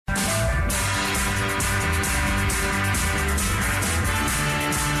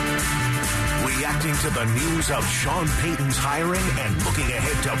Reacting to the news of Sean Payton's hiring and looking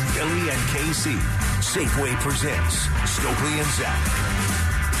ahead to Philly and KC, Safeway presents Stokely and Zach.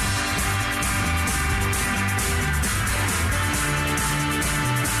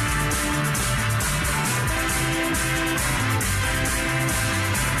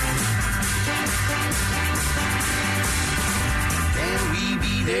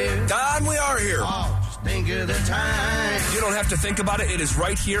 Don, we are here. Oh, just think of the time. You don't have to think about it. It is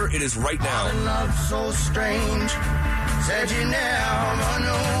right here. It is right now. Love so strange. Said you never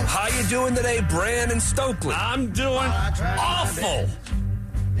know. How you doing today, Brandon Stokely? I'm doing awful.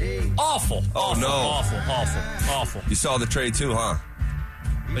 Awful. Oh, no. Awful. You saw the trade too, huh?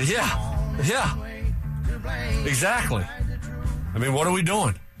 Yeah. Exactly. I mean, what are we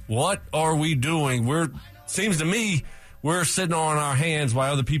doing? What are we doing? Seems to me we're sitting on our hands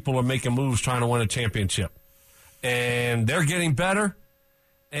while other people are making moves trying to win a championship. And they're getting better,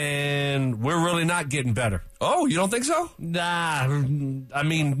 and we're really not getting better. Oh, you don't think so? Nah, I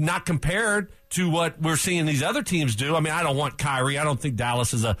mean, not compared to what we're seeing these other teams do. I mean, I don't want Kyrie. I don't think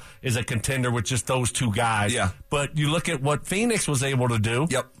Dallas is a contender with just those two guys. Yeah. But you look at what Phoenix was able to do.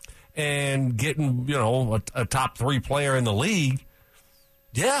 Yep. And getting, a top 3 player in the league.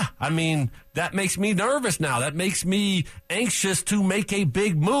 Yeah, I mean, that makes me nervous now. That makes me anxious to make a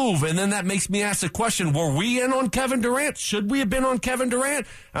big move. And then that makes me ask the question, were we in on Kevin Durant? Should we have been on Kevin Durant?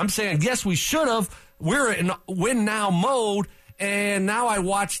 I'm saying, yes, we should have. We're in win-now mode. And now I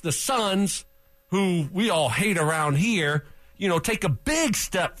watch the Suns, who we all hate around here, take a big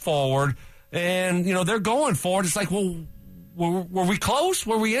step forward. And, they're going for it. It's like, well, were we close?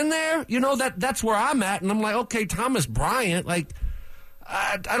 Were we in there? That's where I'm at. And I'm like, okay, Thomas Bryant,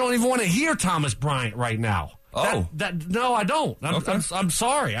 I don't even want to hear Thomas Bryant right now. Oh. No, I don't. Okay. I'm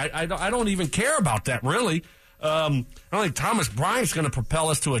sorry. I don't even care about that, really. I don't think Thomas Bryant's going to propel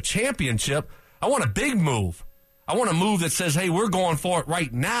us to a championship. I want a big move. I want a move that says, hey, we're going for it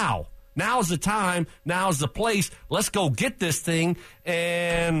right now. Now's the time. Now's the place. Let's go get this thing.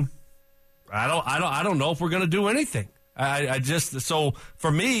 And I don't know if we're going to do anything. So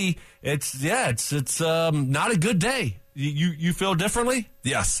for me, it's not a good day. You feel differently?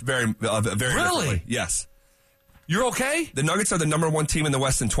 Yes, very differently. Yes. You're okay? The Nuggets are the number 1 team in the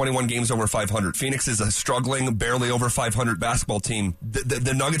West in 21 games over 500. Phoenix is a struggling, barely over 500 basketball team.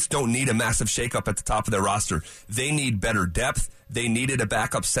 The Nuggets don't need a massive shakeup at the top of their roster. They need better depth. They needed a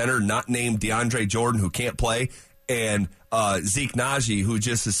backup center not named DeAndre Jordan, who can't play, and Zeke Naji, who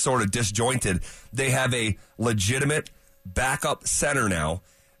just is sort of disjointed. They have a legitimate backup center now.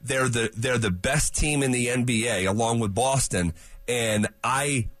 They're the best team in the NBA, along with Boston, and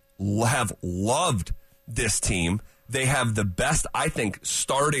I have loved this team. They have the best, I think,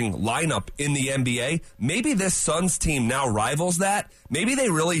 starting lineup in the NBA. Maybe this Suns team now rivals that. Maybe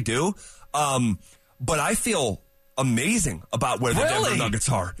they really do. But I feel amazing about where the Denver Nuggets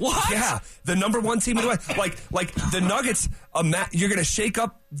are. What? Yeah, the number 1 team in the West. Like the Nuggets, you're going to shake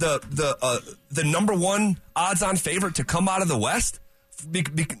up the number 1 odds-on favorite to come out of the West. You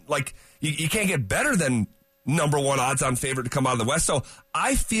can't get better than number 1 odds-on favorite to come out of the West. So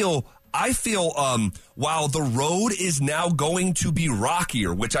I feel while the road is now going to be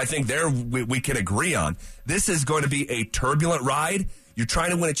rockier, which I think we can agree on, this is going to be a turbulent ride. You're trying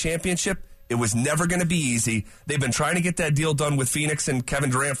to win a championship. It was never going to be easy. They've been trying to get that deal done with Phoenix and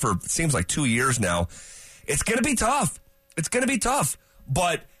Kevin Durant for, it seems like, 2 years now. It's going to be tough.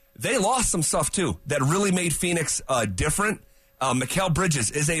 But they lost some stuff, too, that really made Phoenix different. Mikal Bridges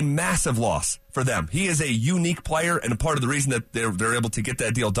is a massive loss for them. He is a unique player and a part of the reason that they're able to get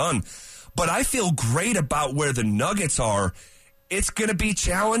that deal done. But I feel great about where the Nuggets are. It's going to be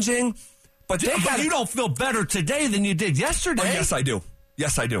challenging, but you don't feel better today than you did yesterday. Oh, yes, I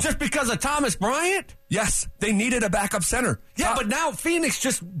do. Just because of Thomas Bryant? Yes, they needed a backup center. Yeah, but now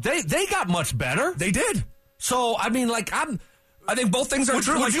Phoenix they got much better. They did. So I mean, I think both things are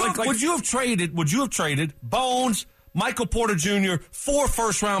true. Would you have traded Bones, Michael Porter Jr., 4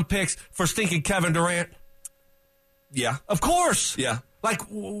 first-round picks for stinking Kevin Durant? Yeah. Of course. Yeah.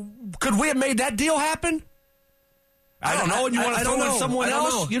 Could we have made that deal happen? I don't know. And you want to throw in someone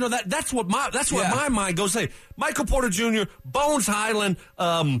else? That's what my mind goes. Say, Michael Porter Jr., Bones Highland,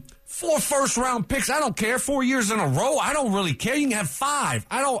 4 first-round picks. I don't care. 4 years in a row. I don't really care. You can have 5.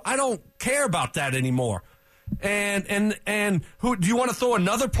 I don't care about that anymore. And who do you want to throw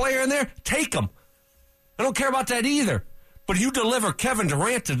another player in there? Take him. I don't care about that either. But you deliver Kevin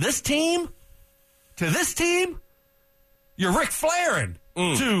Durant to this team, you're Ric Flairing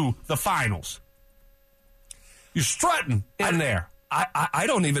to the finals. You're strutting in there. I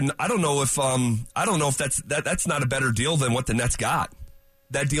don't know if that's not a better deal than what the Nets got.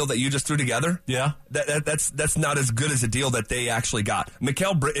 that deal that you just threw together, Yeah. that's not as good as a deal that they actually got.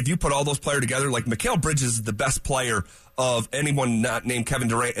 If you put all those players together, like Mikal Bridges is the best player of anyone not named Kevin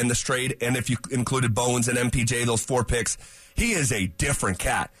Durant in this trade, and if you included Bones and MPJ, those 4 picks, he is a different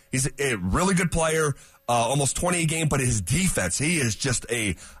cat. He's a really good player, almost 20 a game, but his defense, he is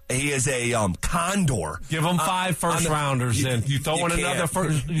condor. Give him 5 first-rounders, then. You throw in another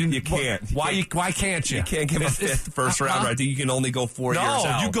first. You can't. Why can't you? You can't give a 5th first-rounder. I think you can only go 4 years out.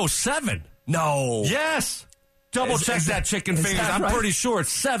 No, you go 7. No. Yes. Double-check that, chicken fingers. That I'm pretty sure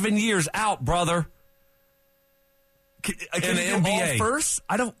it's 7 years out, brother. Can in the you do NBA all first?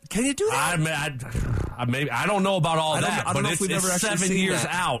 Can you do that? I don't know about all that, I don't know but if we've ever it's actually 7 seen years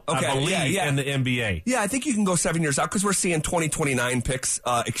that. out, Okay, I believe, yeah. in the NBA. Yeah, I think you can go 7 years out because we're seeing 2029 picks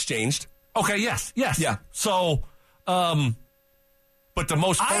exchanged. Okay, yes. Yeah. So, but the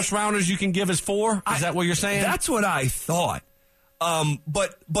most first rounders you can give is 4? Is that what you're saying? That's what I thought.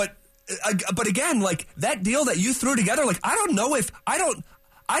 But again, like that deal that you threw together, like I don't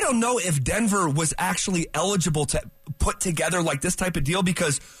know if Denver was actually eligible to put together like this type of deal,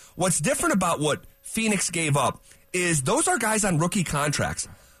 because what's different about what Phoenix gave up is those are guys on rookie contracts.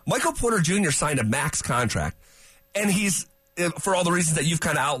 Michael Porter Jr. signed a max contract, and he's, for all the reasons that you've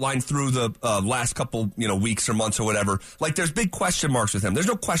kind of outlined through the last couple weeks or months or whatever, like there's big question marks with him. There's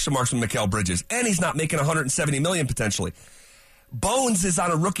no question marks with Mikal Bridges, and he's not making $170 million potentially. Bones is on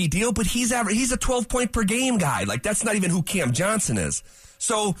a rookie deal, but he's a 12-point per game guy. Like that's not even who Cam Johnson is.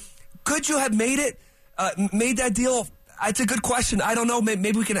 So could you have made that deal? It's a good question. I don't know.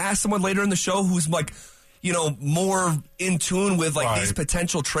 Maybe we can ask someone later in the show who's like, more in tune with like these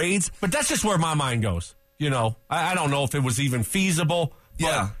potential trades. But that's just where my mind goes. I don't know if it was even feasible.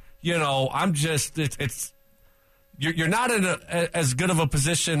 But, Yeah. I'm just, you're not in as good of a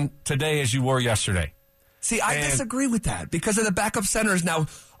position today as you were yesterday. See, I disagree with that because of the backup center is now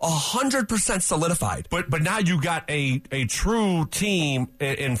 100% solidified. But now you got a true team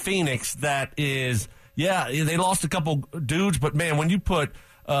in Phoenix that is, they lost a couple dudes, but man, when you put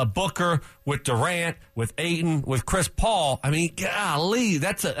Booker with Durant, with Ayton, with Chris Paul, I mean, golly,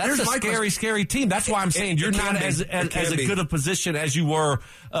 that's a scary team. That's why I'm saying you're not as good a position as you were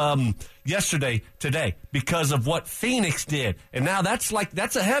today, because of what Phoenix did. And now that's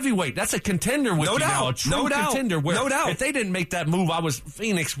a heavyweight. That's a contender with now, a true contender. Where no doubt. If they didn't make that move, I was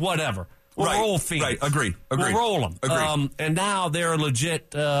Phoenix, whatever. We'll roll Phoenix. Right, agree. We'll roll them. Agree. And now they're a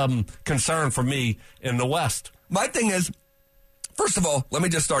legit concern for me in the West. My thing is, first of all, let me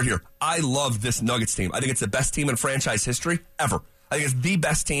just start here. I love this Nuggets team. I think it's the best team in franchise history ever. I think it's the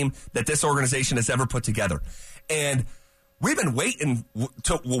best team that this organization has ever put together. And we've been waiting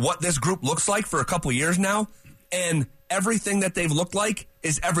to what this group looks like for a couple years now, and everything that they've looked like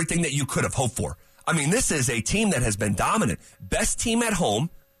is everything that you could have hoped for. I mean, this is a team that has been dominant. Best team at home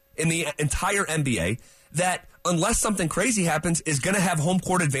in the entire NBA that, unless something crazy happens, is going to have home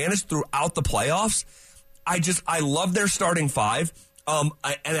court advantage throughout the playoffs. I love their starting 5. And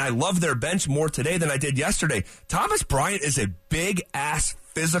I love their bench more today than I did yesterday. Thomas Bryant is a big-ass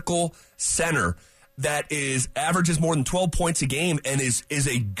physical center that averages more than 12 points a game and is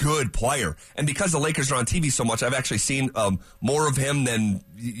a good player. And because the Lakers are on TV so much, I've actually seen more of him than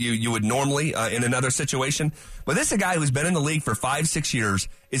you would normally in another situation. But this is a guy who's been in the league for 5-6 years,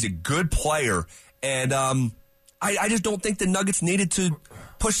 is a good player, and I just don't think the Nuggets needed to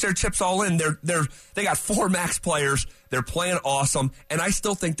push their chips all in. They got 4 max players. They're playing awesome, and I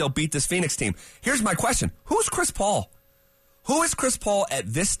still think they'll beat this Phoenix team. Here's my question. Who's Chris Paul? Who is Chris Paul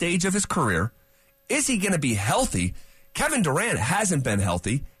at this stage of his career? Is he going to be healthy? Kevin Durant hasn't been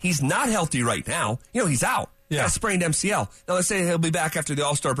healthy. He's not healthy right now. He's out. Yeah. Got a sprained MCL. Now, let's say he'll be back after the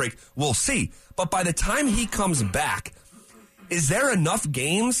All-Star break. We'll see. But by the time he comes back, is there enough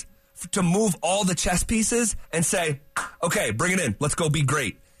games to move all the chess pieces and say, okay, bring it in. Let's go be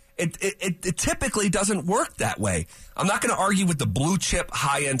great? It typically doesn't work that way. I'm not going to argue with the blue chip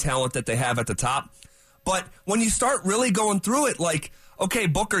high-end talent that they have at the top. But when you start really going through it, like, okay,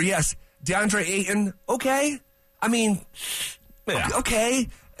 Booker, yes. DeAndre Ayton, okay. I mean, okay.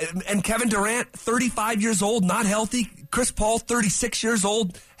 And Kevin Durant, 35 years old, not healthy. Chris Paul, 36 years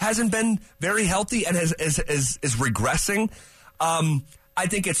old, hasn't been very healthy and is regressing. I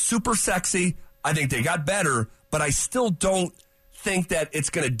think it's super sexy. I think they got better, but I still don't think that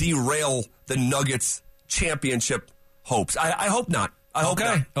it's going to derail the Nuggets championship hopes. I hope not. I hope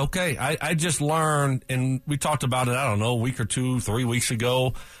not. Okay. I just learned, and we talked about it, I don't know, a week or 2-3 weeks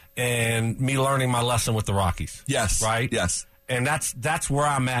ago, and me learning my lesson with the Rockies. Yes. Right? Yes. And that's where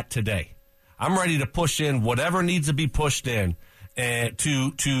I'm at today. I'm ready to push in whatever needs to be pushed in. and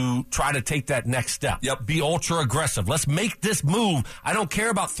to try to take that next step. Yep. Be ultra aggressive. Let's make this move. I don't care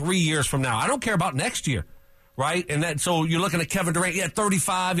about 3 years from now. I don't care about next year, right? And so you're looking at Kevin Durant,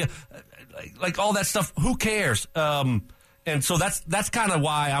 35, like all that stuff. Who cares? And so that's kind of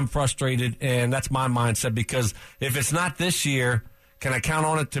why I'm frustrated, and that's my mindset, because if it's not this year, can I count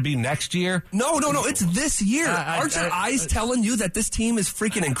on it to be next year? No. It's this year. Aren't your eyes telling you that this team is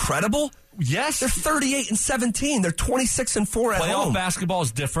freaking incredible? Yes. They're 38-17. They're 26-4 at Playoff home. basketball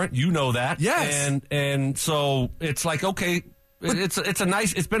is different. You know that. Yes. And so it's like, okay,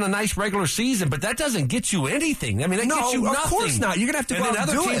 it's been a nice regular season, but that doesn't get you anything. I mean, that gets you nothing. Of course not. You're going to have to go out and do it.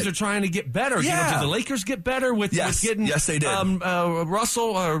 And other teams are trying to get better. Yeah. Did the Lakers get better with getting Yes, they did.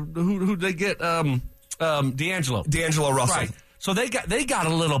 Russell, or who they get? D'Angelo. D'Angelo Russell. Right. So they got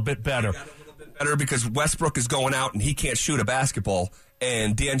a little bit better. Better because Westbrook is going out and he can't shoot a basketball,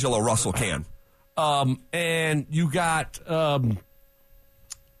 and D'Angelo Russell can. And you got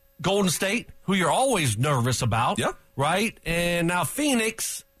Golden State, who you're always nervous about. Yep. Right? And now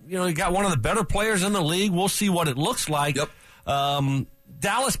Phoenix, you got one of the better players in the league. We'll see what it looks like. Yep.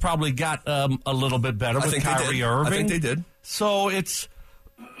 Dallas probably got a little bit better with Kyrie Irving. I think they did. So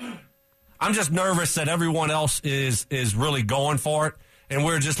I'm just nervous that everyone else is really going for it, and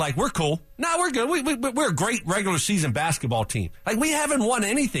we're just like, we're cool. No, we're good. We're a great regular season basketball team. Like, we haven't won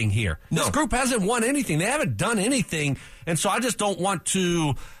anything here. No. This group hasn't won anything. They haven't done anything, and so I just don't want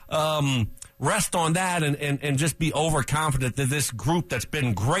to rest on that and just be overconfident that this group that's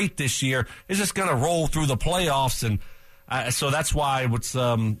been great this year is just going to roll through the playoffs. And so that's why it's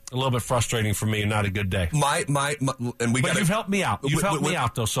a little bit frustrating for me and not a good day. And you've helped me out. You've helped me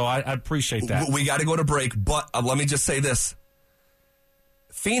out, though, so I appreciate that. We got to go to break, but let me just say this.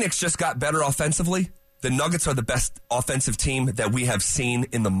 Phoenix just got better offensively. The Nuggets are the best offensive team that we have seen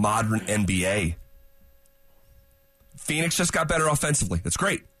in the modern NBA. Phoenix just got better offensively. That's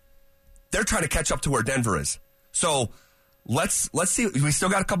great. They're trying to catch up to where Denver is. So let's see. We still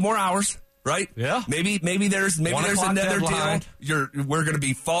got a couple more hours. Right? Yeah. Maybe there's another deadline. Deal. We're going to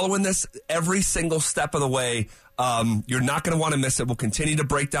be following this every single step of the way. You're not going to want to miss it. We'll continue to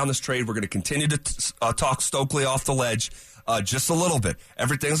break down this trade. We're going to continue to talk Stokely off the ledge just a little bit.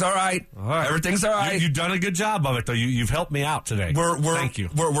 Everything's all right. Everything's all right. You've done a good job of it, though. You've helped me out today. Thank you.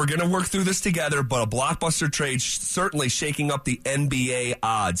 We're going to work through this together, but a blockbuster trade certainly shaking up the NBA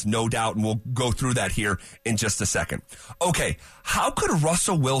odds, no doubt, and we'll go through that here in just a second. Okay, how could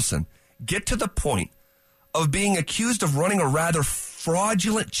Russell Wilson get to the point of being accused of running a rather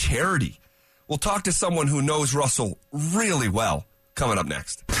fraudulent charity? We'll talk to someone who knows Russell really well coming up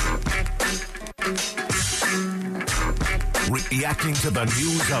next. Reacting to the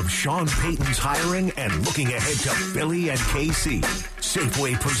news of Sean Payton's hiring and looking ahead to Philly and KC,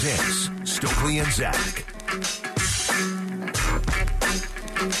 Safeway presents Stokely and Zach.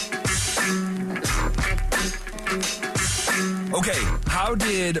 Okay, how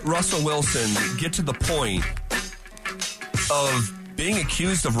did Russell Wilson get to the point of being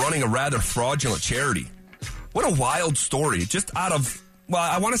accused of running a rather fraudulent charity? What a wild story. Just out of, well,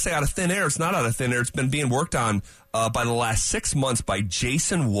 I want to say out of thin air. It's not out of thin air. It's been being worked on by the last 6 months by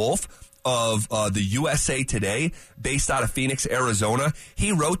Jason Wolf of the USA Today, based out of Phoenix, Arizona.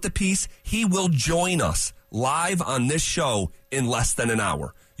 He wrote the piece. He will join us live on this show in less than an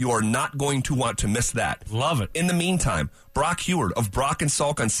hour. You are not going to want to miss that. Love it. In the meantime, Brock Heward of Brock and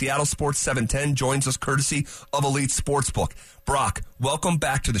Salk on Seattle Sports 710 joins us courtesy of Elite Sportsbook. Brock, welcome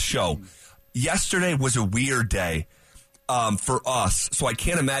back to the show. Yesterday was a weird day for us, so I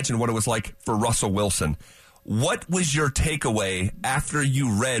can't imagine what it was like for Russell Wilson. What was your takeaway after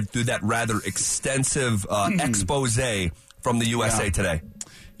you read through that rather extensive expose from the USA Today?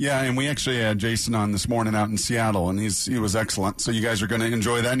 Yeah, and we actually had Jason on this morning out in Seattle, and he was excellent. So you guys are going to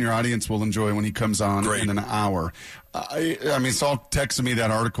enjoy that, and your audience will enjoy when he comes on in an hour. I mean, Saul texted me that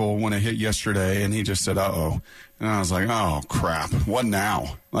article when it hit yesterday, and he just said, "Uh-oh." And I was like, "Oh, crap. What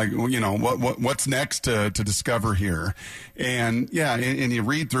now? Like, what's next to discover here?" And, yeah, and you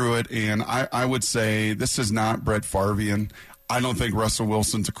read through it, and I would say this is not Brett Favrean. I don't think Russell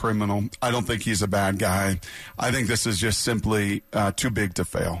Wilson's a criminal. I don't think he's a bad guy. I think this is just simply too big to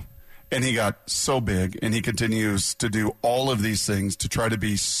fail. And he got so big, and he continues to do all of these things to try to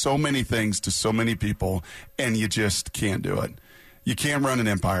be so many things to so many people, and you just can't do it. You can't run an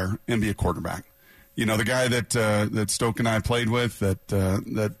empire and be a quarterback. You know, the guy that Stoke and I played with,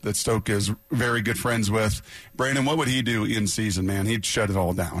 that Stoke is very good friends with, Brandon, what would he do in season, man? He'd shut it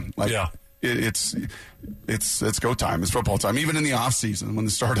all down. Like, yeah. It's go time. It's football time. Even in the off season, when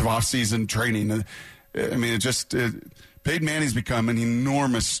the start of off season training, I mean, Peyton Manning's become an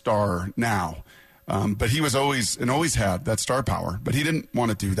enormous star now. But he was always had that star power. But he didn't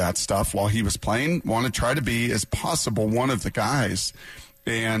want to do that stuff while he was playing. Want to try to be as possible one of the guys.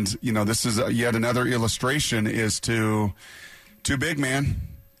 And this is yet another illustration is too big, man.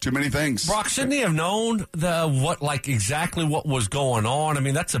 Too many things. Brock, shouldn't he have known exactly what was going on? I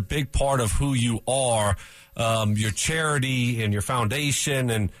mean, that's a big part of who you are, your charity and your foundation,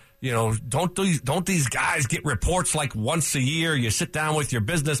 and don't these guys get reports like once a year? You sit down with your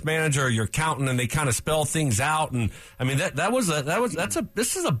business manager or your accountant, and they kind of spell things out. And I mean,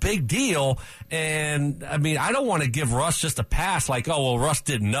 this is a big deal. And I mean, I don't want to give Russ just a pass like, oh well, Russ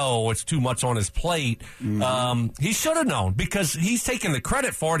didn't know, it's too much on his plate. Mm-hmm. He should have known because he's taking the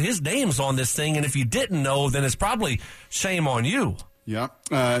credit for it. His name's on this thing, and if you didn't know, then it's probably shame on you. Yeah.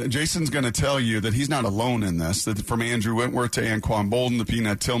 Jason's going to tell you that he's not alone in this, that from Andrew Wentworth to Anquan Bolden to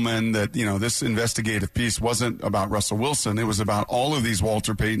Peanut Tillman, that, this investigative piece wasn't about Russell Wilson. It was about all of these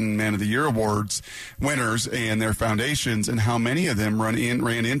Walter Payton Man of the Year Awards winners and their foundations and how many of them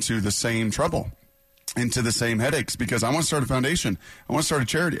ran into the same trouble, into the same headaches, because I want to start a foundation. I want to start a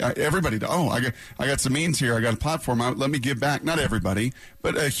charity. Everybody, I got some means here. I got a platform. Let me give back. Not everybody,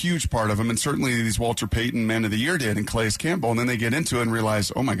 but a huge part of them. And certainly these Walter Payton Man of the Year did, and Calais Campbell. And then they get into it and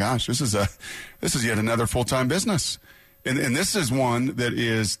realize, oh my gosh, this is yet another full-time business. And this is one that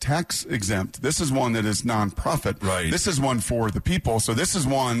is tax exempt. This is one that is nonprofit. Right. This is one for the people. So this is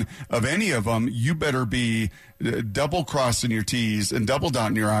one of any of them. You better be double crossing your T's and double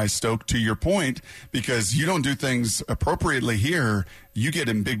dotting your I's, Stoke, to your point, because you don't do things appropriately here, you get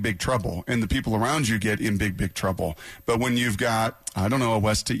in big, big trouble, and the people around you get in big, big trouble. But when you've got, a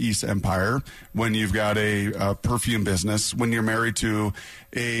west to east empire, when you've got a perfume business, when you're married to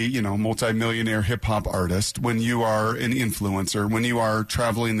a, multimillionaire hip hop artist, when you are an influencer, when you are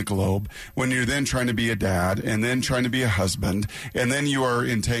traveling the globe, when you're then trying to be a dad and then trying to be a husband, and then you are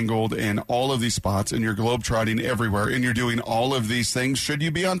entangled in all of these spots and you're globetrotting everywhere and you're doing all of these things, should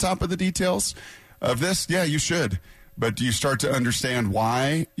you be on top of the details of this? Yeah, you should. But do you start to understand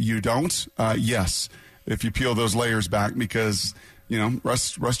why you don't? Yes, if you peel those layers back, because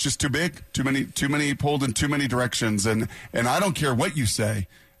Russ just too big, too many pulled in too many directions, and I don't care what you say.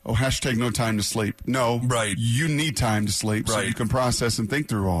 Oh, hashtag no time to sleep. No, right. You need time to sleep so you can process and think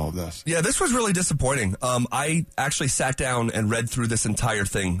through all of this. Yeah, this was really disappointing. I actually sat down and read through this entire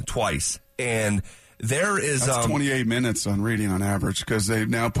thing twice, and there is... That's 28 minutes on reading on average, because they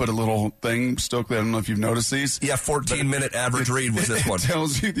now put a little thing, Stokely, I don't know if you've noticed these. Yeah, 14-minute average read was this one. It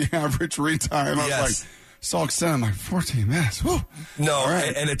tells you the average read time. I was like, so excited. I'm like, 14 minutes. Woo. No,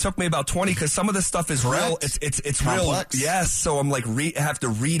 right. And it took me about 20, because some of this stuff is real. It's complex. Real. Yes, so I'm like, have to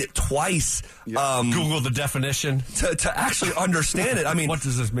read it twice. Yep. Google the definition. To actually understand it. I mean, what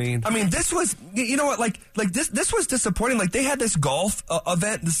does this mean? I mean, this was, this was disappointing. Like, they had this golf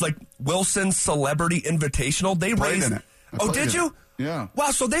event, this Wilson Celebrity Invitational. They raised... in it. Oh, did you? Yeah. Wow,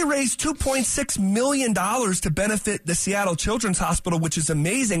 so they raised $2.6 million to benefit the Seattle Children's Hospital, which is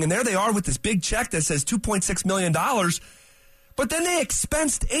amazing. And there they are with this big check that says $2.6 million. But then they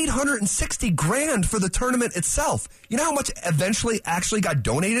expensed $860,000 for the tournament itself. You know how much eventually actually got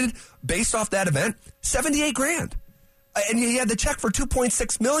donated based off that event? $78,000. And you had the check for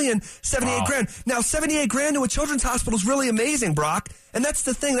 $2.6 million, $78,000. Now, $78,000 to a children's hospital is really amazing, Brock. And that's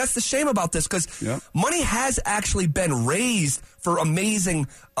the thing. That's the shame about this, because money has actually been raised for amazing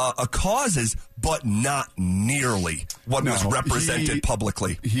causes, but not nearly what was represented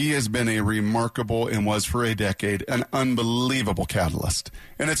publicly. He has been a remarkable, and was for a decade, an unbelievable catalyst.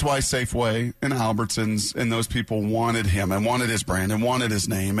 And it's why Safeway and Albertsons and those people wanted him and wanted his brand and wanted his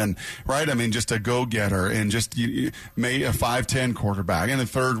name. And, right, I mean, just a go-getter and just made a 5'10" quarterback in the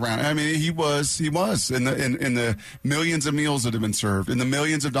third round. I mean, he was in the millions of meals that have been served, in the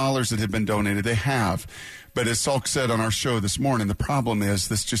millions of dollars that have been donated. They have. But as Salk said on our show this morning, the problem is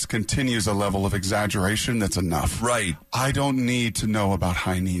this just continues a level of exaggeration that's enough. Right. I don't need to know about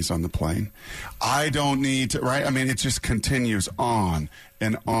high knees on the plane. I don't need to, right? I mean, it just continues on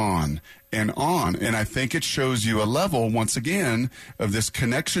and on and on. And I think it shows you a level, once again, of this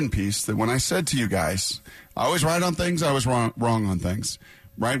connection piece that when I said to you guys, I was right on things, I was wrong on things.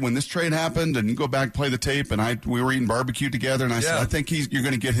 Right, when this trade happened, and you go back, play the tape, and we were eating barbecue together, and I said, I think you're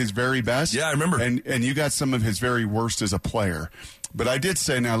going to get his very best. Yeah, I remember. And you got some of his very worst as a player. But I did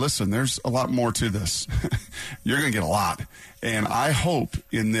say, now listen, there's a lot more to this. You're going to get a lot. And I hope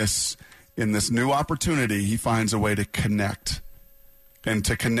in this new opportunity, he finds a way to connect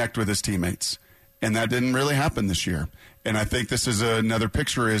with his teammates. And that didn't really happen this year. And I think this is another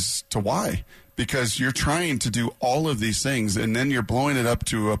picture as to why. Because you're trying to do all of these things, and then you're blowing it up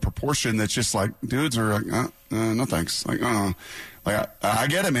to a proportion that's just like, dudes are like, no thanks. Like, I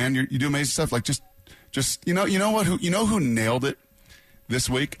get it, man. You do amazing stuff. Like, just Just you know who nailed it this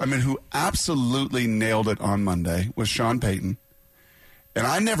week? I mean, who absolutely nailed it on Monday was Sean Payton. And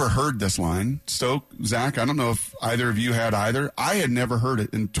I never heard this line. Stoke, Zach, I don't know if either of you had either. I had never heard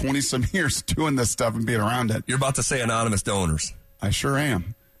it in 20-some years doing this stuff and being around it. You're about to say anonymous donors. I sure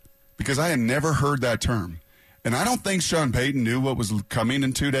am. Because I had never heard that term. And I don't think Sean Payton knew what was coming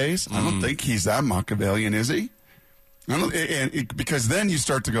in 2 days. I don't think he's that Machiavellian, is he? Because then you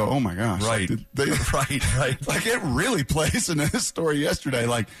start to go, oh, my gosh. Right. Right. Like, it really plays into this story yesterday.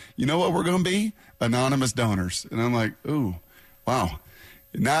 Like, you know what we're going to be? Anonymous donors. And I'm like, ooh, wow.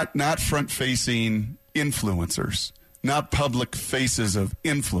 Not front-facing influencers, not public faces of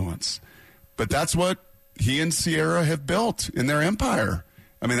influence. But that's what he and Sierra have built in their empire.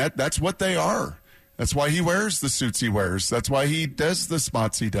 I mean, that's what they are. That's why he wears the suits he wears. That's why he does the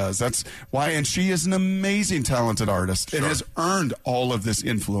spots he does. That's why, and she is an amazing, talented artist and has earned all of this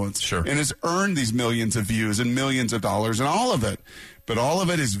influence and has earned these millions of views and millions of dollars and all of it. But all of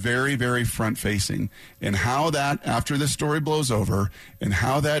it is very, very front-facing. And how that, after this story blows over, and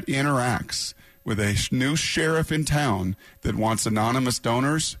how that interacts with a new sheriff in town that wants anonymous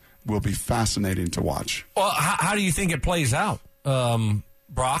donors will be fascinating to watch. Well, how do you think it plays out,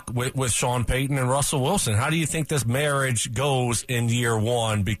 Brock, with Sean Payton and Russell Wilson? How do you think this marriage goes in year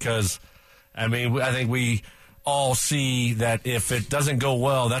one? Because, I mean, I think we all see that if it doesn't go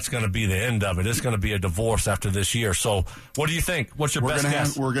well, that's going to be the end of it. It's going to be a divorce after this year. So what do you think? What's your best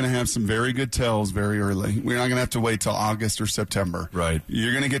guess? We're going to have some very good tells very early. We're not going to have to wait till August or September. Right.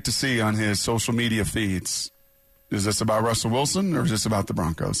 You're going to get to see on his social media feeds, is this about Russell Wilson or is this about the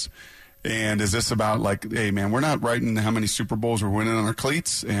Broncos? And is this about like, hey, man, we're not writing how many Super Bowls we're winning on our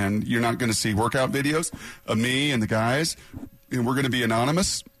cleats, and you're not going to see workout videos of me and the guys, and we're going to be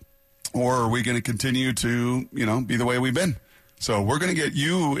anonymous? Or are we going to continue to, be the way we've been? So we're going to get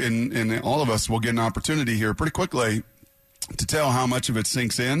you and all of us will get an opportunity here pretty quickly to tell how much of it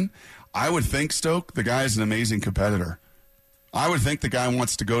sinks in. I would think, Stoke, the guy is an amazing competitor. I would think the guy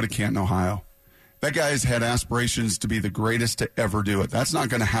wants to go to Canton, Ohio. That guy's had aspirations to be the greatest to ever do it. That's not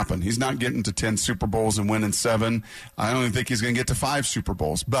going to happen. He's not getting to 10 Super Bowls and winning 7. I don't even think he's going to get to 5 Super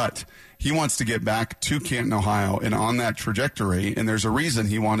Bowls. But he wants to get back to Canton, Ohio, and on that trajectory. And there's a reason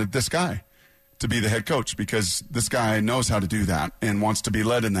he wanted this guy to be the head coach, because this guy knows how to do that and wants to be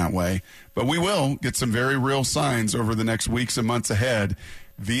led in that way. But we will get some very real signs over the next weeks and months ahead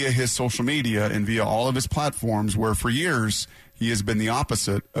via his social media and via all of his platforms, where for years he has been the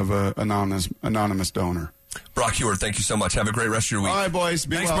opposite of an anonymous donor. Brock Huard, thank you so much. Have a great rest of your week. All right, boys.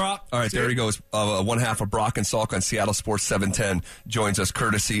 Thanks, Brock. All right, there he goes. One half of Brock and Salk on Seattle Sports 710 joins us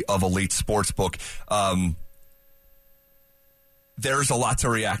courtesy of Elite Sportsbook. There's a lot to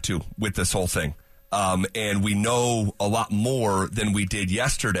react to with this whole thing. And we know a lot more than we did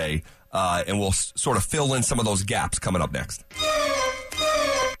yesterday. And we'll sort of fill in some of those gaps coming up next.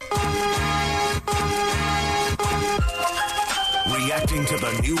 Reacting to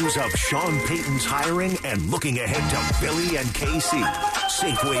the news of Sean Payton's hiring and looking ahead to Billy and KC.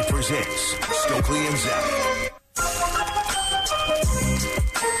 Safeway presents Stokely and Zach.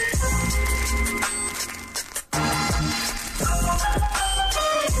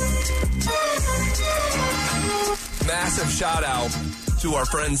 Massive shout out to our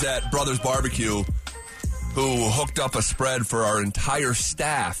friends at Brothers Barbecue who hooked up a spread for our entire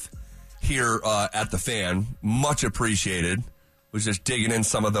staff here at the Fan. Much appreciated. Was just digging in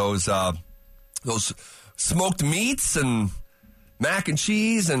some of those smoked meats and mac and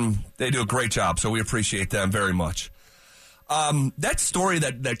cheese, and they do a great job, so we appreciate them very much. That story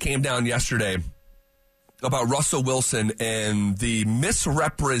that came down yesterday about Russell Wilson and the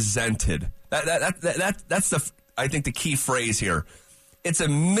misrepresented, that's the, I think, the key phrase here. It's a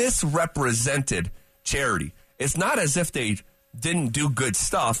misrepresented charity. It's not as if they didn't do good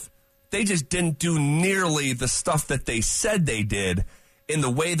stuff. They just didn't do nearly the stuff that they said they did in the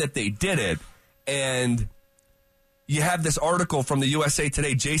way that they did it. And you have this article from the USA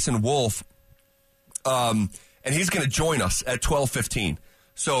Today, Jason Wolf, and he's going to join us at 12:15.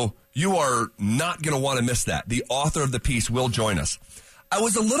 So you are not going to want to miss that. The author of the piece will join us. I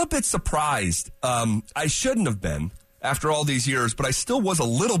was a little bit surprised. I shouldn't have been after all these years, but I still was a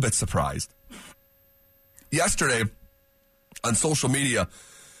little bit surprised. Yesterday on social media,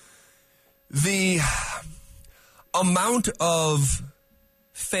 the amount of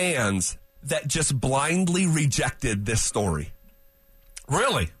fans that just blindly rejected this story.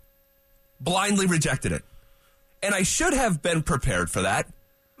 Really? Blindly rejected it. And I should have been prepared for that,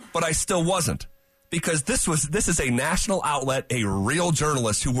 but I still wasn't. because this is a national outlet, a real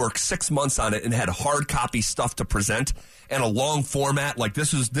journalist who worked 6 months on it and had hard copy stuff to present and a long format. Like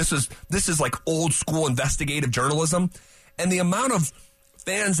this is like old school investigative journalism. And the amount of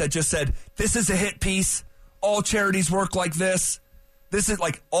fans that just said, this is a hit piece, all charities work like this. This is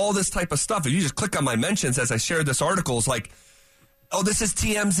like all this type of stuff. If you just click on my mentions as I shared this article, it's like, oh, this is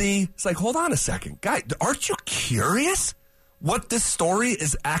TMZ. It's like, hold on a second. Guy, aren't you curious what this story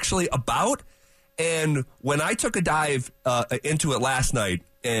is actually about? And when I took a dive into it last night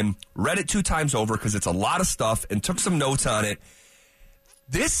and read it 2 times over because it's a lot of stuff and took some notes on it,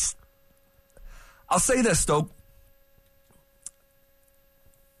 I'll say this, though.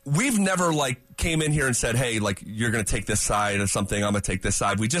 We've never, came in here and said, hey, you're going to take this side or something, I'm going to take this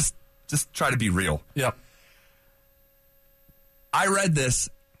side. We just try to be real. Yep. I read this,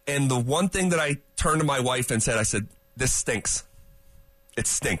 and the one thing that I turned to my wife and said, I said, this stinks. It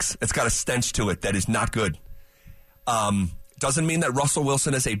stinks. It's got a stench to it that is not good. Doesn't mean that Russell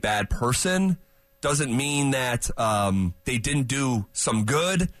Wilson is a bad person. Doesn't mean that they didn't do some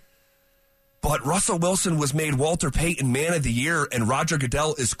good. But Russell Wilson was made Walter Payton Man of the Year, and Roger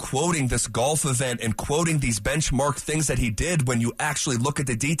Goodell is quoting this golf event and quoting these benchmark things that he did. When you actually look at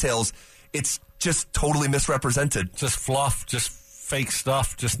the details, it's just totally misrepresented. Just fluff, just fake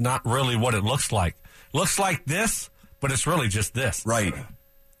stuff, just not really what it looks like. Looks like this, but it's really just this. Right.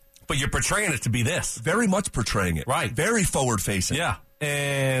 But you're portraying it to be this. Very much portraying it. Right. Very forward-facing. Yeah.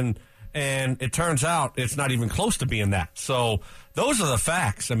 And it turns out it's not even close to being that. So those are the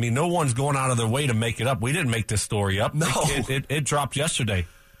facts. I mean, no one's going out of their way to make it up. We didn't make this story up. No. It dropped yesterday.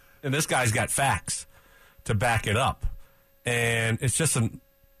 And this guy's got facts to back it up. And it's just an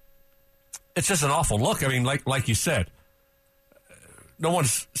awful look. I mean, like you said, no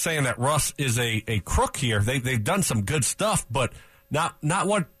one's saying that Russ is a crook here. They've done some good stuff, but not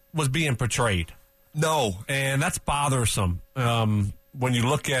what was being portrayed. No. And that's bothersome when you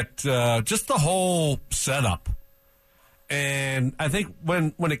look at just the whole setup. And I think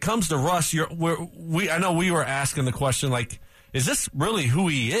when it comes to Russ, I know we were asking the question, is this really who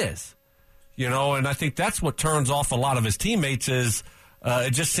he is? And I think that's what turns off a lot of his teammates is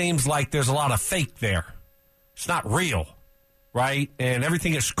it just seems like there's a lot of fake there. It's not real, right? And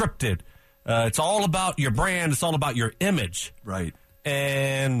everything is scripted. It's all about your brand. It's all about your image. Right.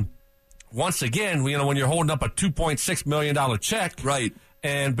 And once again, when you're holding up a $2.6 million check. Right.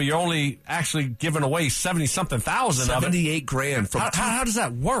 But you're only actually giving away 70-something thousand of it. $78,000 from how does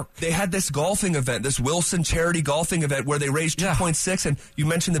that work? They had this golfing event, this Wilson charity golfing event where they raised 2.6, and you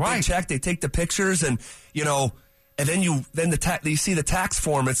mentioned the big check. They take the pictures, and and then you see the tax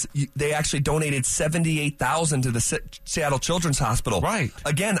form. They actually donated $78,000 to the Seattle Children's Hospital. Right.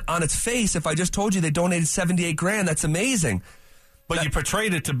 Again, on its face, if I just told you they donated $78,000, that's amazing. But you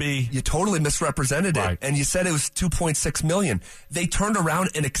portrayed it to be... You totally misrepresented it, and you said it was $2.6 million. They turned around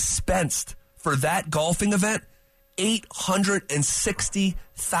and expensed for that golfing event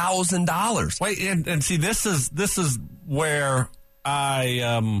 $860,000. Wait, and see, this is where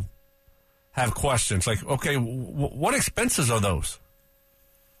I have questions. Okay, what expenses are those?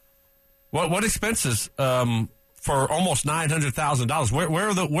 What expenses for almost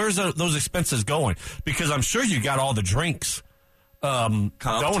 $900,000? Where's those expenses going? Because I'm sure you got all the drinks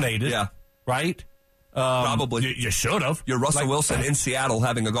donated, right? Probably. You should have. You're Russell Wilson in Seattle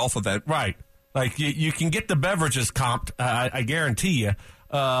having a golf event. Right. You can get the beverages comped, I guarantee you.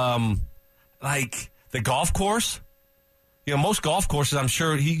 The golf course, most golf courses, I'm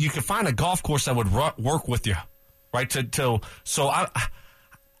sure you can find a golf course that would work with you, right? And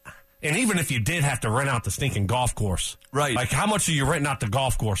even if you did have to rent out the stinking golf course, right? How much are you renting out the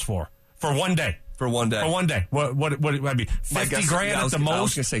golf course for one day? For one day. What would it be? $50,000 at the most? I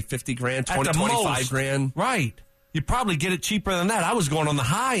was going to say $50,000, $25,000. Right. You'd probably get it cheaper than that. I was going on the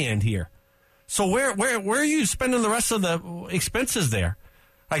high end here. So where are you spending the rest of the expenses there?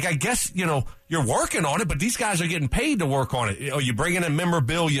 I guess, you're working on it, but these guys are getting paid to work on it. You're bringing in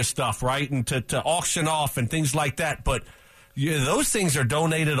memorabilia stuff, right? And to auction off and things like that. But those things are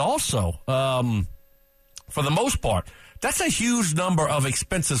donated also, for the most part. That's a huge number of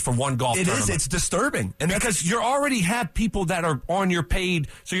expenses for one golf tournament. It is. It's disturbing. And because you already have people that are on your paid,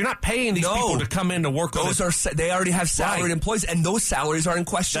 so you're not paying these people to come in to work on it. They already have salaried employees, and those salaries are in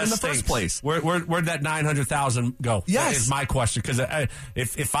question in the first place. Where'd that $900,000 go? Yes. That is my question. Because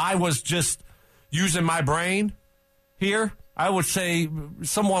if I was just using my brain here, I would say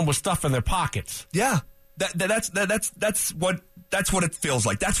someone was stuffing their pockets. Yeah. That's what it feels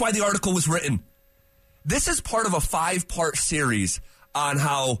like. That's why the article was written. This is part of a 5-part series on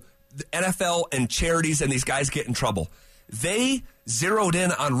how the NFL and charities and these guys get in trouble. They zeroed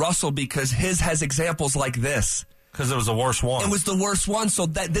in on Russell because his has examples like this. Because it was the worst one. It was the worst one. So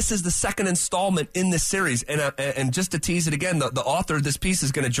that this is the second installment in this series. And just to tease it again, the author of this piece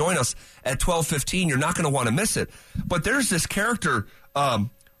is going to join us at 12:15. You're not going to want to miss it. But there's this character,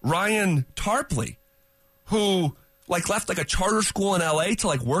 Ryan Tarpley, who left a charter school in L.A.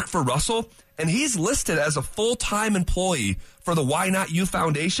 to work for Russell. And he's listed as a full-time employee for the Why Not You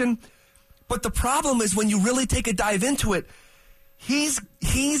Foundation. But the problem is when you really take a dive into it, this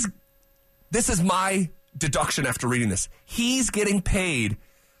is my deduction after reading this. He's getting paid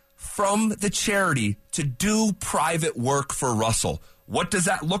from the charity to do private work for Russell. What does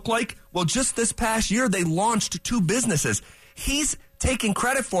that look like? Well, just this past year, they launched 2 businesses. He's taking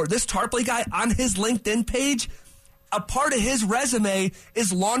credit for it. This Tarpley guy on his LinkedIn page, a part of his resume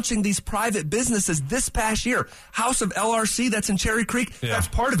is launching these private businesses this past year. House of LRC, that's in Cherry Creek, that's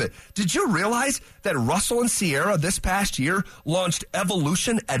part of it. Did you realize that Russell and Sierra this past year launched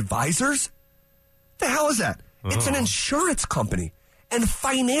Evolution Advisors? The hell is that? It's an insurance company and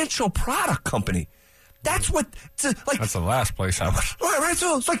financial product company. That's what, that's the last place I would. Right.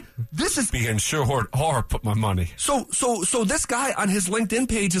 So it's this is be insured or put my money. So this guy on his LinkedIn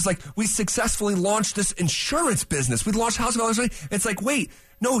page is we successfully launched this insurance business. We launched House of LRC. It's wait,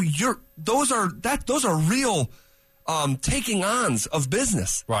 no, those are real taking ons of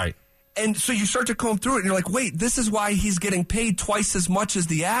business. Right. And so you start to comb through it, and you're wait, this is why he's getting paid twice as much as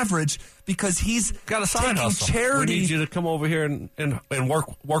the average, because he's got a side hustle. Charity. We need you to come over here and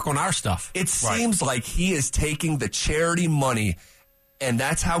work on our stuff. It seems like he is taking the charity money, and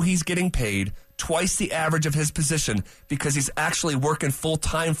that's how he's getting paid twice the average of his position, because he's actually working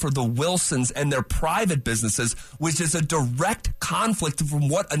full-time for the Wilsons and their private businesses, which is a direct conflict from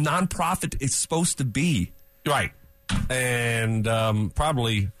what a nonprofit is supposed to be. Right. And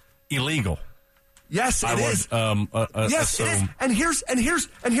probably illegal. Yes, it is. Yes, assume. it is. And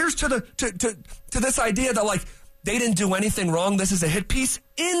here's to this idea that they didn't do anything wrong. This is a hit piece.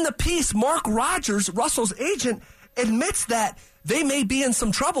 In the piece, Mark Rogers, Russell's agent, admits that they may be in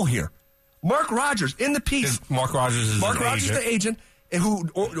some trouble here. Mark Rogers in the piece. Mark Rogers is the agent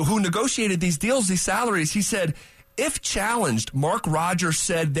who negotiated these deals, these salaries. He said, if challenged, Mark Rogers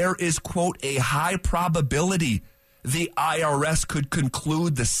said there is, quote, a high probability the IRS could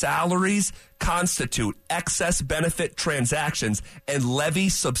conclude the salaries constitute excess benefit transactions and levy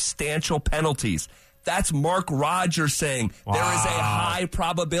substantial penalties. That's Mark Rogers saying there is a high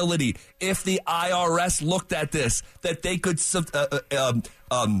probability if the IRS looked at this that they could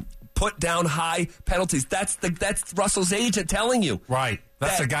put down high penalties. That's Russell's agent telling you. Right.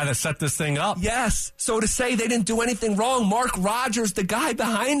 That's the guy that set this thing up. Yes. So to say they didn't do anything wrong, Mark Rogers, the guy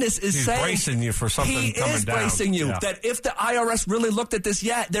behind this, is saying... He's bracing you for something coming down. He is bracing you that if the IRS really looked at this,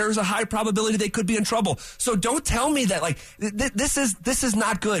 there's a high probability they could be in trouble. So don't tell me that, this is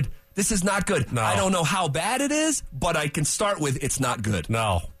not good. This is not good. No. I don't know how bad it is, but I can start with it's not good.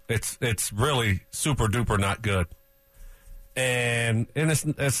 No. It's really super duper not good. And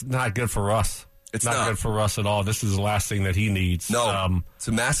it's not good for us. It's not good for Russ at all. This is the last thing that he needs. No, it's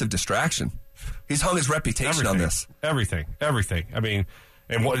a massive distraction. He's hung his reputation on this. Everything. I mean,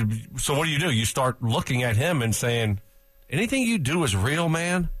 so what do? You start looking at him and saying, anything you do is real,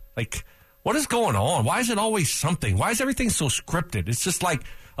 man? What is going on? Why is it always something? Why is everything so scripted? It's just like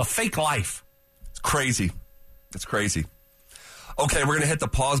a fake life. It's crazy. It's crazy. Okay, we're going to hit the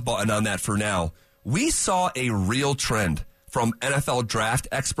pause button on that for now. We saw a real trend from NFL draft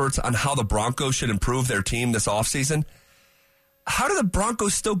experts on how the Broncos should improve their team this offseason. How do the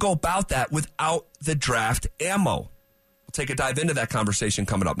Broncos still go about that without the draft ammo? We'll take a dive into that conversation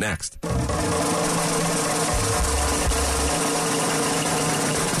coming up next.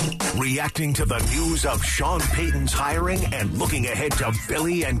 Reacting to the news of Sean Payton's hiring and looking ahead to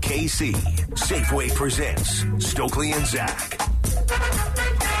Billy and KC. Safeway presents Stokely and Zach.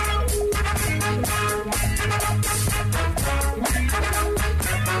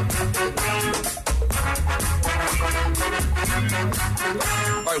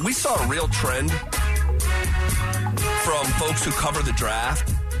 All right, we saw a real trend from folks who cover the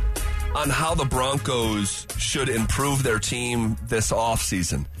draft on how the Broncos should improve their team this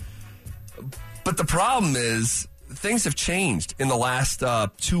offseason. But the problem is things have changed in the last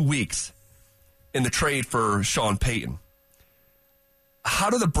 2 weeks in the trade for Sean Payton. How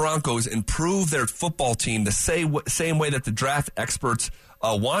do the Broncos improve their football team the same way that the draft experts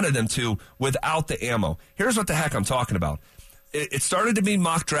wanted them to without the ammo? Here's what the heck I'm talking about. It started to be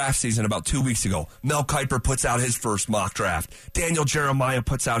mock draft season about 2 weeks ago. Mel Kiper puts out his first mock draft. Daniel Jeremiah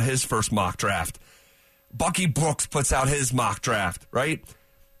puts out his first mock draft. Bucky Brooks puts out his mock draft, right?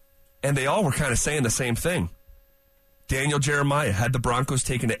 And they all were kind of saying the same thing. Daniel Jeremiah had the Broncos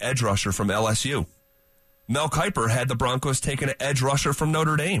taking an edge rusher from LSU. Mel Kiper had the Broncos taking an edge rusher from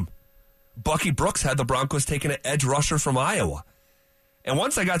Notre Dame. Bucky Brooks had the Broncos taking an edge rusher from Iowa. And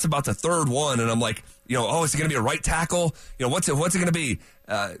once I got to about the third one, and I'm like, is it going to be a right tackle? What's it going to be?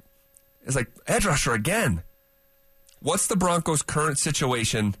 It's like, edge rusher again. What's the Broncos' current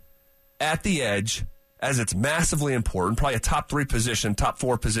situation at the edge, as it's massively important, probably a top 3 position, top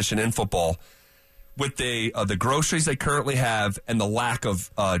 4 position in football, with the groceries they currently have and the lack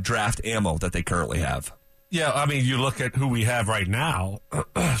of draft ammo that they currently have? Yeah, I mean, you look at who we have right now.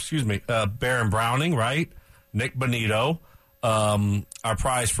 Excuse me. Baron Browning, right? Nick Bonito. Our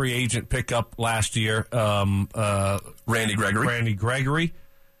prize free agent pickup last year. Randy Gregory.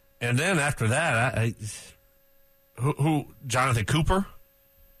 And then after that, who? Jonathan Cooper,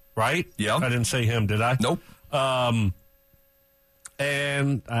 right? Yeah. I didn't say him, did I? Nope.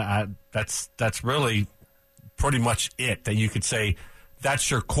 And that's really pretty much it that you could say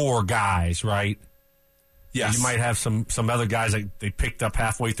that's your core guys, right? Yes. You might have some other guys that they picked up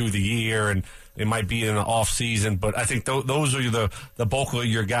halfway through the year, and they might be in the off season. But I think those are the bulk of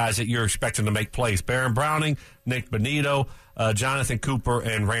your guys that you're expecting to make plays. Baron Browning, Nick Bonito, Jonathan Cooper,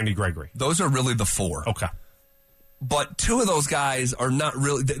 and Randy Gregory. Those are really the 4. Okay. But 2 of those guys are not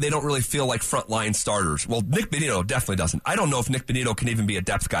really, they don't really feel like frontline starters. Well, Nick Bonito definitely doesn't. I don't know if Nick Bonito can even be a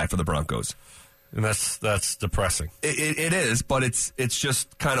depth guy for the Broncos. And that's depressing. It is, but it's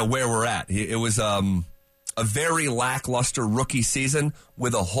just kind of where we're at. It was a very lackluster rookie season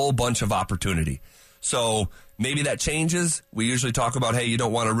with a whole bunch of opportunity. So maybe that changes. We usually talk about, hey, you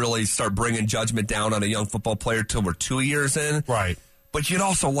don't want to really start bringing judgment down on a young football player till we're 2 years in. Right. But you'd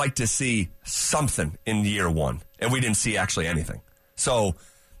also like to see something in year 1. And we didn't see actually anything. So,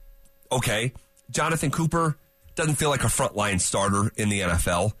 okay, Jonathan Cooper doesn't feel like a frontline starter in the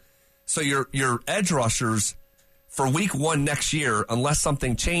NFL. So your edge rushers for week 1 next year, unless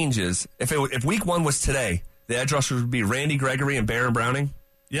something changes, if week 1 was today, the edge rushers would be Randy Gregory and Baron Browning?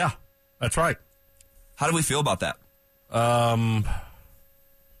 Yeah, that's right. How do we feel about that?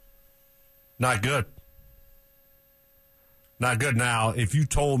 Not good. Not good. Now, if you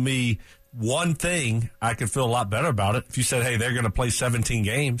told me one thing, I could feel a lot better about it. If you said, hey, they're going to play 17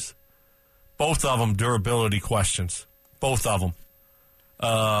 games, both of them durability questions. Both of them.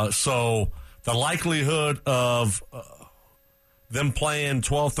 So the likelihood of them playing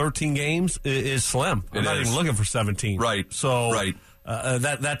 12, 13 games is slim. I'm not even looking for 17. Right. So right.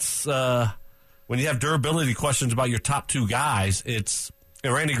 That's when you have durability questions about your top 2 guys, it's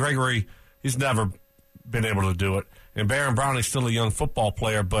Randy Gregory, he's never been able to do it. And Baron Browning's still a young football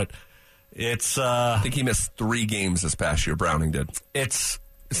player, but it's I think he missed 3 games this past year, Browning did. It's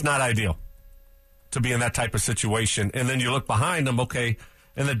not ideal to be in that type of situation. And then you look behind them, okay,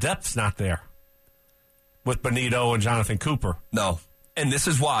 and the depth's not there with Bonito and Jonathan Cooper. No. And this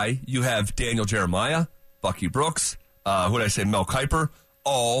is why you have Daniel Jeremiah, Bucky Brooks, who did I say, Mel Kiper,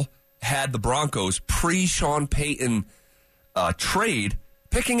 all had the Broncos pre-Sean Payton trade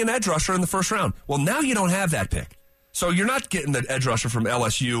picking an edge rusher in the first round. Well, now you don't have that pick. So you're not getting the edge rusher from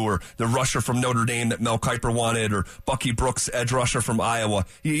LSU or the rusher from Notre Dame that Mel Kiper wanted or Bucky Brooks, edge rusher from Iowa.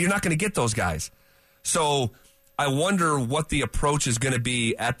 You're not going to get those guys. So I wonder what the approach is going to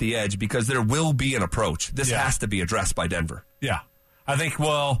be at the edge, because there will be an approach. This has to be addressed by Denver. Yeah. I think,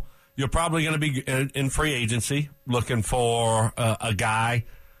 you're probably going to be in free agency looking for a guy.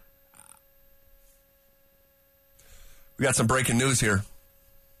 We got some breaking news here.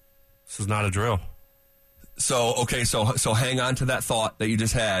 This is not a drill. So hang on to that thought that you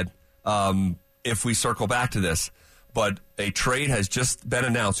just had if we circle back to this. But a trade has just been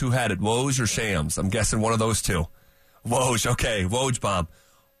announced. Who had it, Woj or Shams? I'm guessing one of those two. Woj, okay, Woj bomb.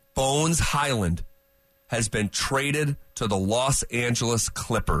 Bones Highland has been traded to the Los Angeles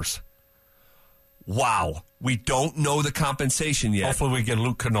Clippers. Wow. We don't know the compensation yet. Hopefully we get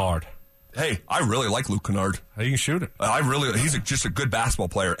Luke Kennard. Hey, I really like Luke Kennard. He can shoot it. He's just a good basketball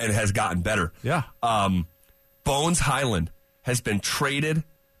player and has gotten better. Yeah. Bones Highland has been traded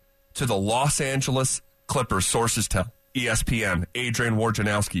to the Los Angeles Clippers, sources tell ESPN, Adrian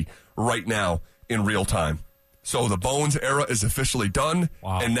Wojnarowski, right now in real time. So the Bones era is officially done,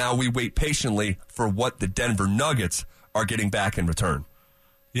 and now we wait patiently for what the Denver Nuggets are getting back in return.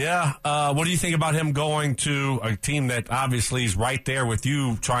 Yeah. What do you think about him going to a team that obviously is right there with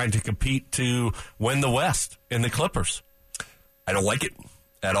you trying to compete to win the West in the Clippers? I don't like it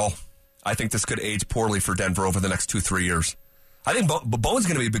at all. I think this could age poorly for Denver over the next 2-3 years. I think Bones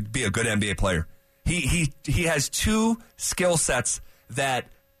is going to be a good NBA player. He has 2 skill sets that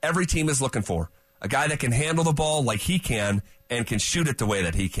every team is looking for. A guy that can handle the ball like he can and can shoot it the way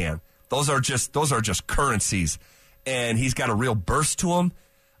that he can. Those are just currencies. and he's got a real burst to him.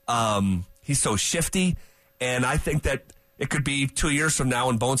 He's so shifty, and I think that it could be 2 years from now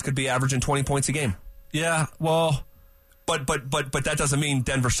and Bones could be averaging 20 points a game. Yeah, well... But that doesn't mean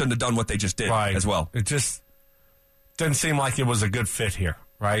Denver shouldn't have done what they just did as well. It just didn't seem like it was a good fit here,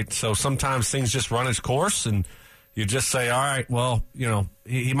 right? So sometimes things just run its course, and you just say, all right, well,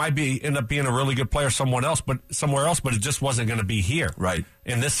 he might end up being a really good player somewhere else, but it just wasn't going to be here, right,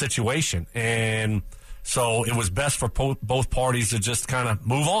 in this situation. And so it was best for both parties to just kind of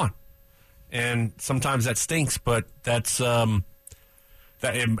move on. And sometimes that stinks, but that's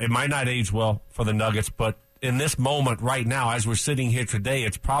it might not age well for the Nuggets, but in this moment right now, as we're sitting here today,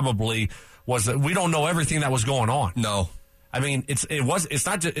 it's probably we don't know everything that was going on. No, I mean it's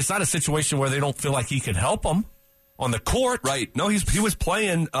not a situation where they don't feel like he could help them on the court. Right? No, he was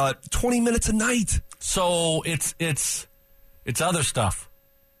playing 20 minutes a night. So it's other stuff.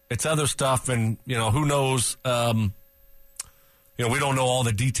 It's other stuff, and who knows? We don't know all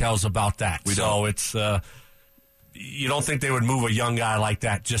the details about that. So it's you don't think they would move a young guy like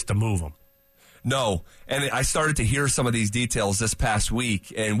that just to move him. No, and I started to hear some of these details this past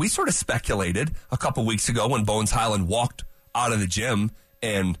week, and we sort of speculated a couple weeks ago when Bones Hyland walked out of the gym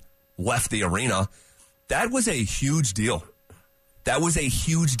and left the arena. That was a huge deal. That was a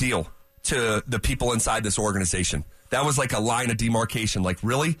huge deal to the people inside this organization. That was like a line of demarcation. Like,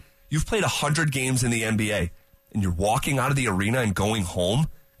 really? You've played 100 games in the NBA, and you're walking out of the arena and going home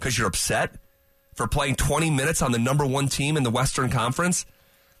because you're upset for playing 20 minutes on the number one team in the Western Conference?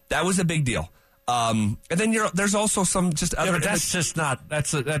 That was a big deal. And then there's also some just other. Yeah, but that's just not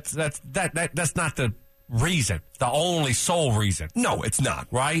that's not the reason, the only sole reason. No, it's not.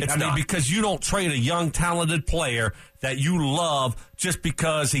 Right? It's not. Because you don't trade a young, talented player that you love just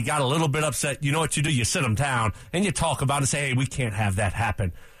because he got a little bit upset. You know what you do? You sit him down and you talk about it and say, hey, we can't have that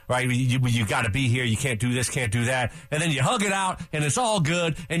happen. Right? You got to be here. You can't do this, can't do that. And then you hug it out, and it's all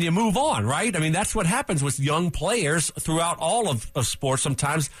good, and you move on, right? I mean, that's what happens with young players throughout all of sports.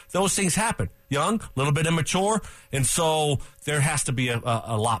 Sometimes those things happen. Young, a little bit immature, and so there has to be a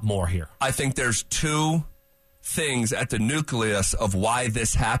lot more here. I think there's two things at the nucleus of why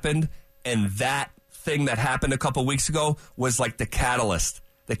this happened, and that thing that happened a couple weeks ago was like the catalyst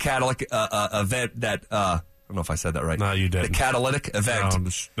event that I don't know if I said that right. No, you didn't. The catalytic event.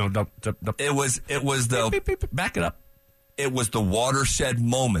 No. It was the beep, beep, beep. Back it up. It was the watershed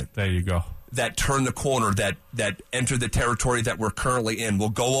moment. There you go. That turned the corner. That entered the territory that we're currently in. We'll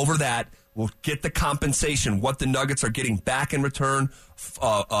go over that. We'll get the compensation. What the Nuggets are getting back in return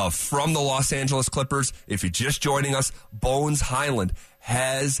from the Los Angeles Clippers. If you're just joining us, Bones Hyland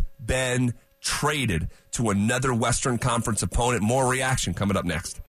has been traded to another Western Conference opponent. More reaction coming up next.